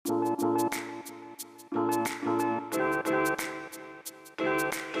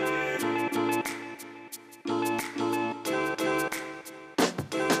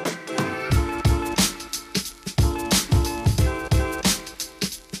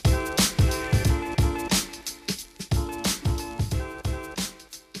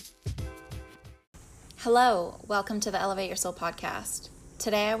Hello, welcome to the Elevate Your Soul podcast.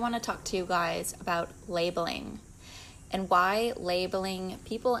 Today I want to talk to you guys about labeling and why labeling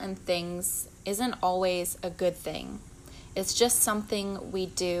people and things isn't always a good thing. It's just something we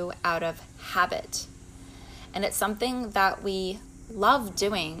do out of habit. And it's something that we love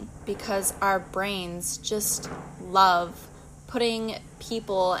doing because our brains just love putting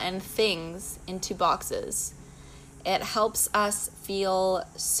people and things into boxes. It helps us feel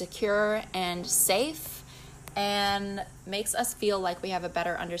secure and safe and makes us feel like we have a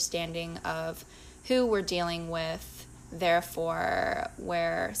better understanding of who we're dealing with. Therefore,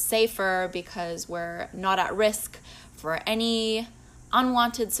 we're safer because we're not at risk for any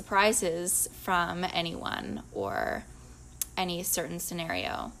unwanted surprises from anyone or any certain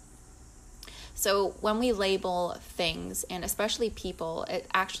scenario. So when we label things, and especially people, it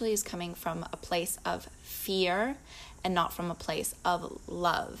actually is coming from a place of fear and not from a place of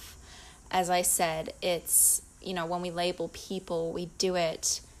love. As I said, it's, when we label people, we do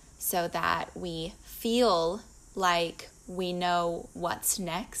it so that we feel like we know what's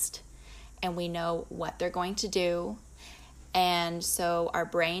next and we know what they're going to do. And so our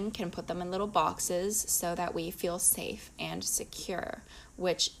brain can put them in little boxes so that we feel safe and secure,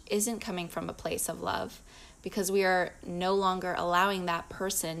 which isn't coming from a place of love because we are no longer allowing that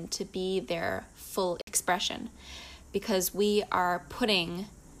person to be their full expression because we are putting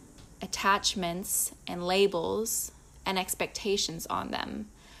attachments and labels and expectations on them,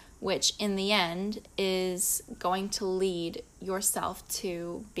 which in the end is going to lead yourself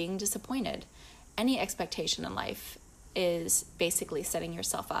to being disappointed. Any expectation in life is basically setting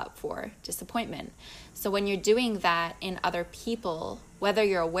yourself up for disappointment. So when you're doing that in other people, whether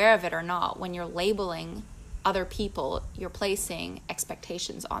you're aware of it or not, when you're labeling other people, you're placing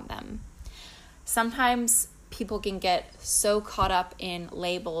expectations on them. Sometimes people can get so caught up in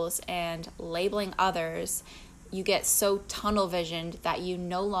labels and labeling others, you get so tunnel visioned that you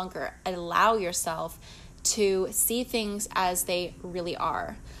no longer allow yourself to see things as they really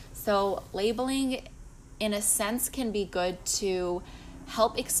are. So labeling in a sense can be good to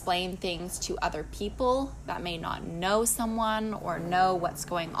help explain things to other people that may not know someone or know what's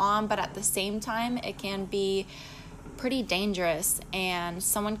going on, but at the same time, it can be pretty dangerous and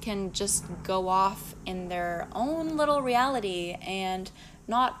someone can just go off in their own little reality and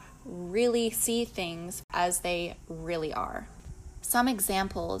not really see things as they really are. Some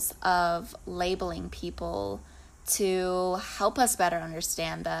examples of labeling people to help us better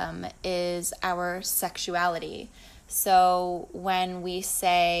understand them is our sexuality. So when we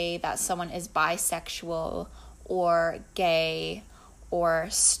say that someone is bisexual or gay or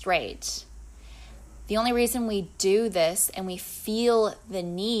straight, the only reason we do this and we feel the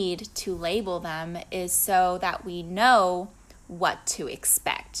need to label them is so that we know what to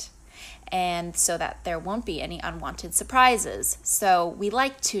expect and so that there won't be any unwanted surprises. So we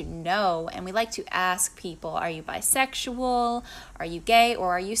like to know and we like to ask people, are you bisexual, are you gay,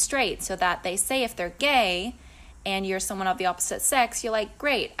 or are you straight? So that they say if they're gay and you're someone of the opposite sex, you're like,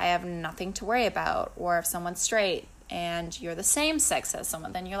 great, I have nothing to worry about. Or if someone's straight and you're the same sex as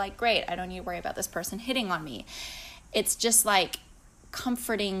someone, then you're like, great, I don't need to worry about this person hitting on me. It's just like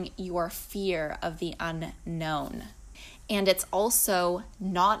comforting your fear of the unknown. And it's also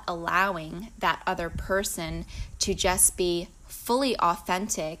not allowing that other person to just be fully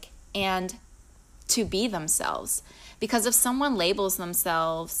authentic and to be themselves. Because if someone labels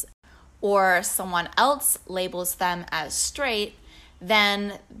themselves or someone else labels them as straight,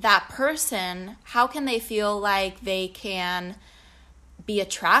 then that person, how can they feel like they can be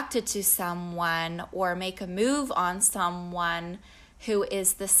attracted to someone or make a move on someone who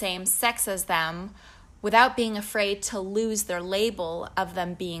is the same sex as them without being afraid to lose their label of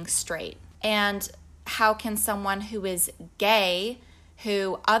them being straight? And how can someone who is gay,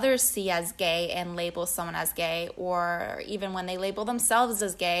 who others see as gay and label someone as gay, or even when they label themselves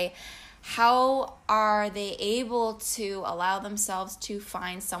as gay, how are they able to allow themselves to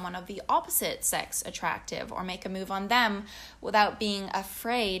find someone of the opposite sex attractive or make a move on them without being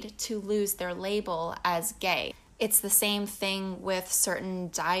afraid to lose their label as gay? It's the same thing with certain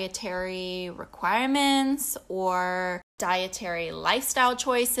dietary requirements or dietary lifestyle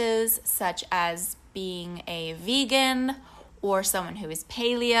choices, such as being a vegan or someone who is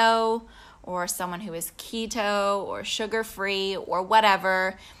paleo or someone who is keto or sugar-free or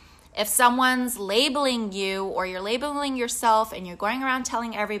whatever. If someone's labeling you or you're labeling yourself and you're going around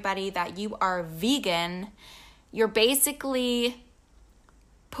telling everybody that you are vegan, you're basically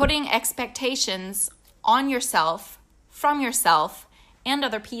putting expectations on yourself, from yourself, and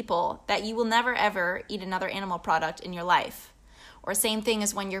other people that you will never ever eat another animal product in your life. Or same thing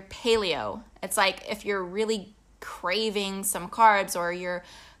as when you're paleo. It's like if you're really craving some carbs, or you're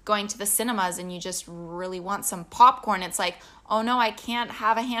going to the cinemas and you just really want some popcorn, it's like, oh no, I can't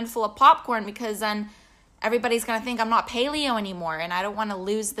have a handful of popcorn because then everybody's going to think I'm not paleo anymore, and I don't want to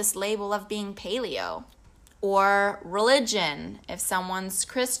lose this label of being paleo. Or religion, if someone's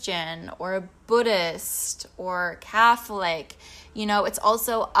Christian or Buddhist or Catholic, it's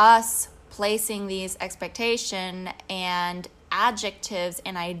also us placing these expectations and adjectives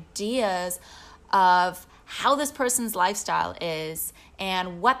and ideas of how this person's lifestyle is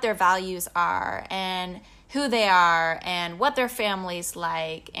and what their values are and who they are and what their family's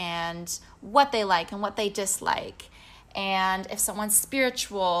like and what they like and what they dislike. And if someone's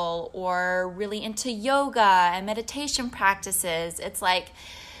spiritual or really into yoga and meditation practices, it's like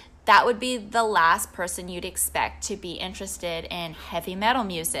that would be the last person you'd expect to be interested in heavy metal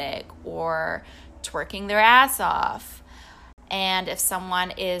music or twerking their ass off. And if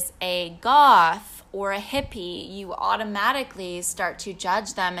someone is a goth or a hippie, you automatically start to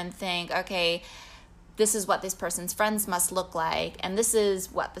judge them and think, okay, this is what this person's friends must look like, and this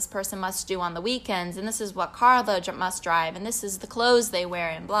is what this person must do on the weekends, and this is what car they must drive, and this is the clothes they wear,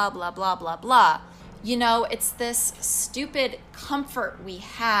 and blah, blah, blah, blah, blah. It's this stupid comfort we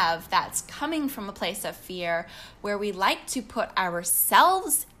have that's coming from a place of fear where we like to put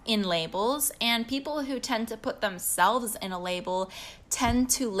ourselves in labels, and people who tend to put themselves in a label tend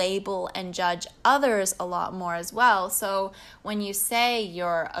to label and judge others a lot more as well. So when you say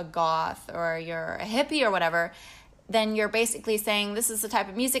you're a goth or you're a hippie or whatever, then you're basically saying, this is the type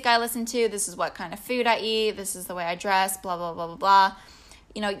of music I listen to, this is what kind of food I eat, this is the way I dress, blah, blah, blah, blah, blah.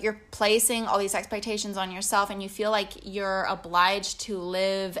 You're placing all these expectations on yourself, and you feel like you're obliged to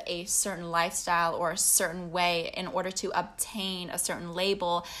live a certain lifestyle or a certain way in order to obtain a certain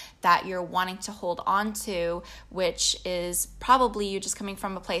label that you're wanting to hold on to, which is probably you just coming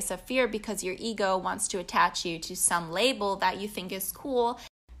from a place of fear because your ego wants to attach you to some label that you think is cool,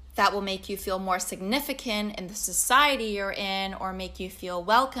 that will make you feel more significant in the society you're in, or make you feel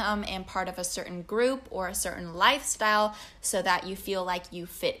welcome and part of a certain group or a certain lifestyle so that you feel like you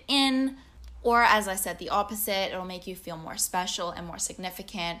fit in. Or as I said, the opposite, it'll make you feel more special and more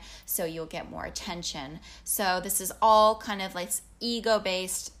significant, so you'll get more attention. So this is all kind of like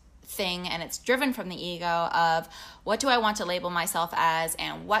ego-based thing, and it's driven from the ego of what do I want to label myself as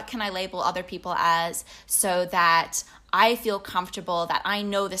and what can I label other people as so that I feel comfortable that I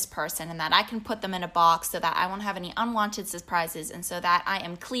know this person and that I can put them in a box so that I won't have any unwanted surprises, and so that I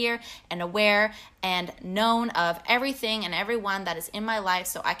am clear and aware and known of everything and everyone that is in my life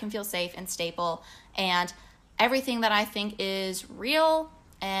so I can feel safe and stable, and everything that I think is real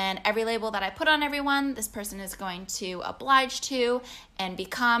and every label that I put on everyone, this person is going to oblige to and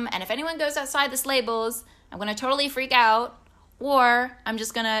become, and if anyone goes outside this labels, I'm going to totally freak out. Or I'm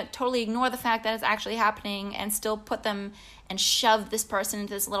just going to totally ignore the fact that it's actually happening and still put them and shove this person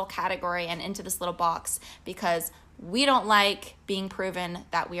into this little category and into this little box, because we don't like being proven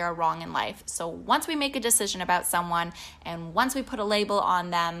that we are wrong in life. So once we make a decision about someone and once we put a label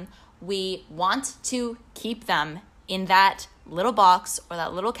on them, we want to keep them in that little box or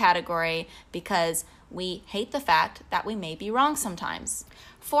that little category because we hate the fact that we may be wrong sometimes.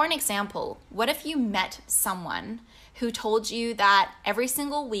 For an example, what if you met someone who told you that every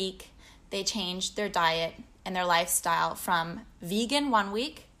single week they changed their diet and their lifestyle from vegan one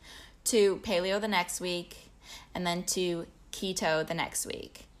week to paleo the next week and then to keto the next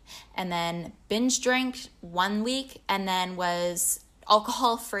week, and then binge drank one week and then was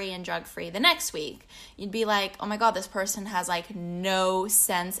alcohol-free and drug-free the next week? You'd be like, oh my God, this person has like no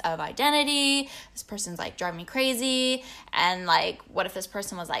sense of identity. This person's like driving me crazy. And like, what if this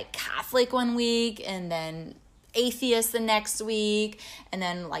person was like Catholic one week and then atheist the next week, and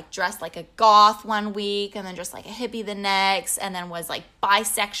then like dressed like a goth one week, and then just like a hippie the next, and then was like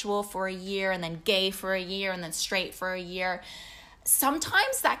bisexual for a year, and then gay for a year, and then straight for a year?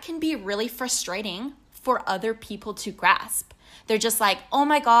 Sometimes that can be really frustrating for other people to grasp. They're just like, oh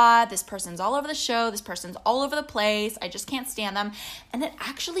my God, this person's all over the show, this person's all over the place, I just can't stand them. And it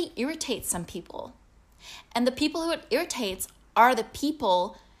actually irritates some people. And the people who it irritates are the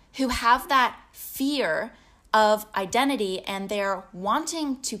people who have that fear of identity, and they're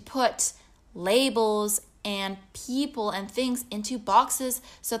wanting to put labels and people and things into boxes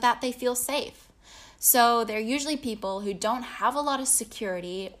so that they feel safe. So they're usually people who don't have a lot of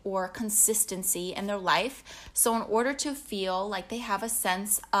security or consistency in their life. So in order to feel like they have a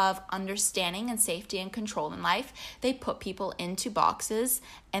sense of understanding and safety and control in life, they put people into boxes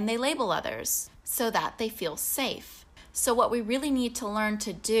and they label others so that they feel safe. So what we really need to learn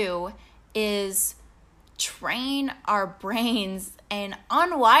to do is train our brains and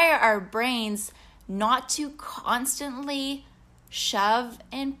unwire our brains not to constantly shove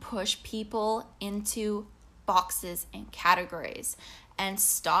and push people into boxes and categories, and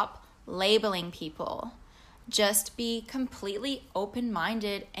stop labeling people. Just be completely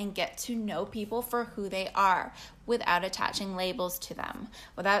open-minded and get to know people for who they are without attaching labels to them,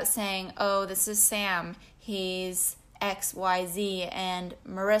 without saying, oh, this is Sam, he's XYZ, and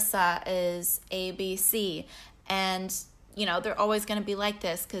Marissa is ABC, and they're always going to be like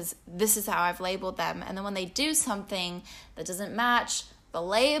this because this is how I've labeled them. And then when they do something that doesn't match the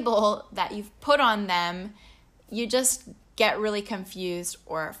label that you've put on them, you just get really confused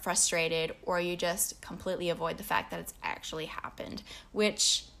or frustrated, or you just completely avoid the fact that it's actually happened,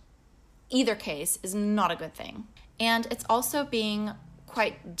 which either case is not a good thing. And it's also being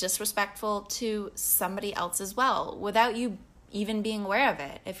quite disrespectful to somebody else as well, without you even being aware of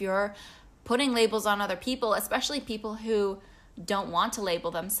it. If you're putting labels on other people, especially people who don't want to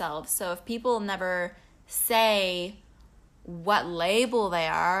label themselves. So if people never say what label they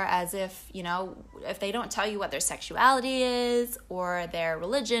are, as if, if they don't tell you what their sexuality is, or their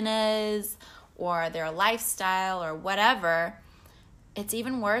religion is, or their lifestyle, or whatever, it's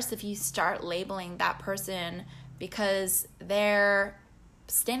even worse if you start labeling that person because they're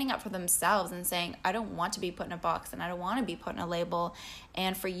standing up for themselves and saying, I don't want to be put in a box and I don't want to be put in a label.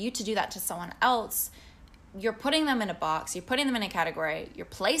 And for you to do that to someone else, you're putting them in a box, you're putting them in a category, you're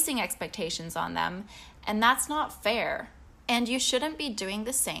placing expectations on them, and that's not fair. And you shouldn't be doing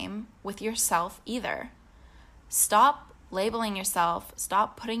the same with yourself either. Stop labeling yourself,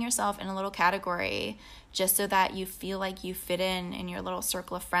 stop putting yourself in a little category just so that you feel like you fit in your little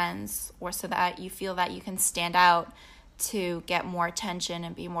circle of friends, or so that you feel that you can stand out to get more attention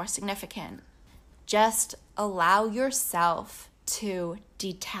and be more significant. Just allow yourself to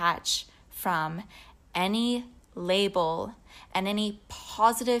detach from any label and any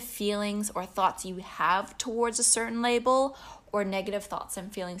positive feelings or thoughts you have towards a certain label, or negative thoughts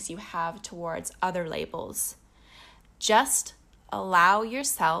and feelings you have towards other labels. Just allow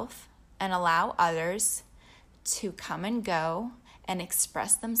yourself and allow others to come and go and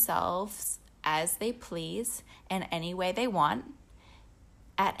express themselves as they please in any way they want,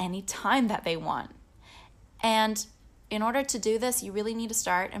 at any time that they want. And in order to do this, you really need to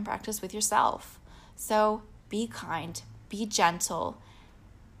start and practice with yourself. So be kind, be gentle,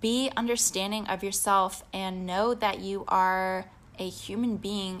 be understanding of yourself, and know that you are a human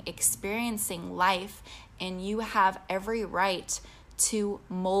being experiencing life, and you have every right to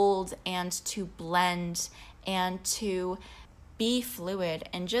mold and to blend and to be fluid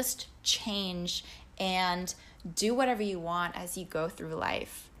and just change and do whatever you want as you go through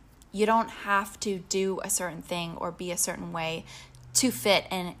life. You don't have to do a certain thing or be a certain way to fit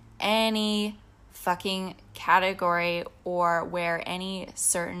in any fucking category or wear any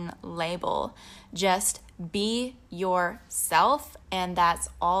certain label. Just be yourself, and that's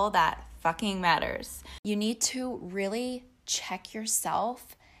all that fucking matters. You need to really check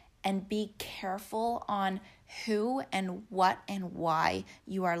yourself and be careful on who and what and why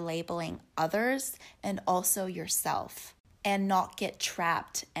you are labeling others and also yourself, and not get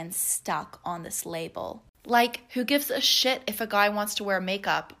trapped and stuck on this label. Like, who gives a shit if a guy wants to wear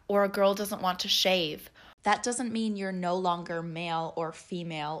makeup or a girl doesn't want to shave? That doesn't mean you're no longer male or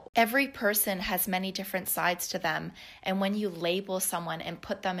female. Every person has many different sides to them, and when you label someone and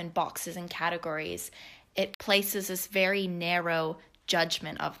put them in boxes and categories, it places this very narrow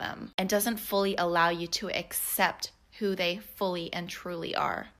judgment of them and doesn't fully allow you to accept who they fully and truly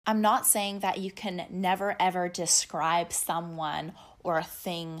are. I'm not saying that you can never ever describe someone or a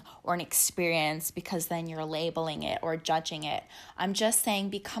thing or an experience because then you're labeling it or judging it. I'm just saying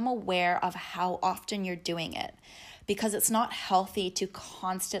become aware of how often you're doing it, because it's not healthy to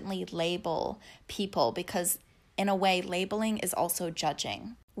constantly label people, because in a way, labeling is also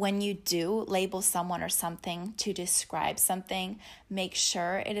judging. When you do label someone or something to describe something, make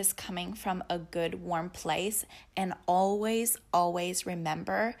sure it is coming from a good, warm place. And always, always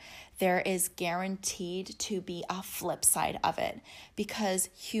remember there is guaranteed to be a flip side of it, because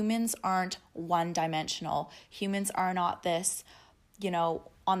humans aren't one-dimensional. Humans are not this,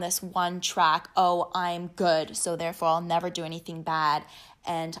 on this one track, oh, I'm good, so therefore I'll never do anything bad.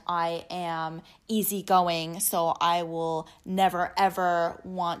 And I am easygoing, so I will never ever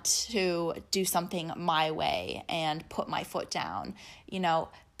want to do something my way and put my foot down.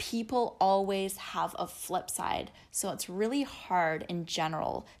 People always have a flip side, so it's really hard in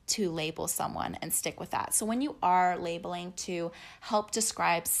general to label someone and stick with that. So when you are labeling to help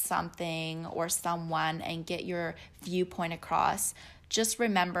describe something or someone and get your viewpoint across, just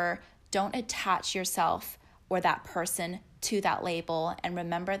remember Don't attach yourself or that person to that label, and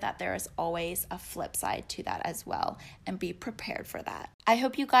remember that there is always a flip side to that as well, and be prepared for that. I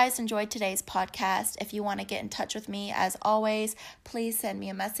hope you guys enjoyed today's podcast. If you want to get in touch with me, as always, please send me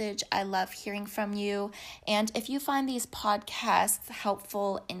a message. I love hearing from you. And if you find these podcasts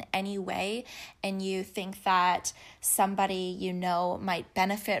helpful in any way and you think that somebody you know might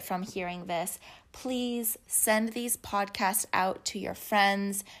benefit from hearing this, please send these podcasts out to your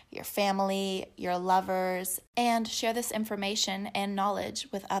friends, your family, your lovers, and share this information and knowledge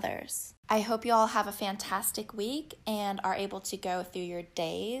with others. I hope you all have a fantastic week and are able to go through your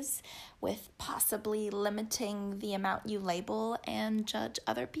days with possibly limiting the amount you label and judge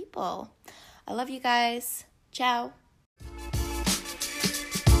other people. I love you guys. Ciao.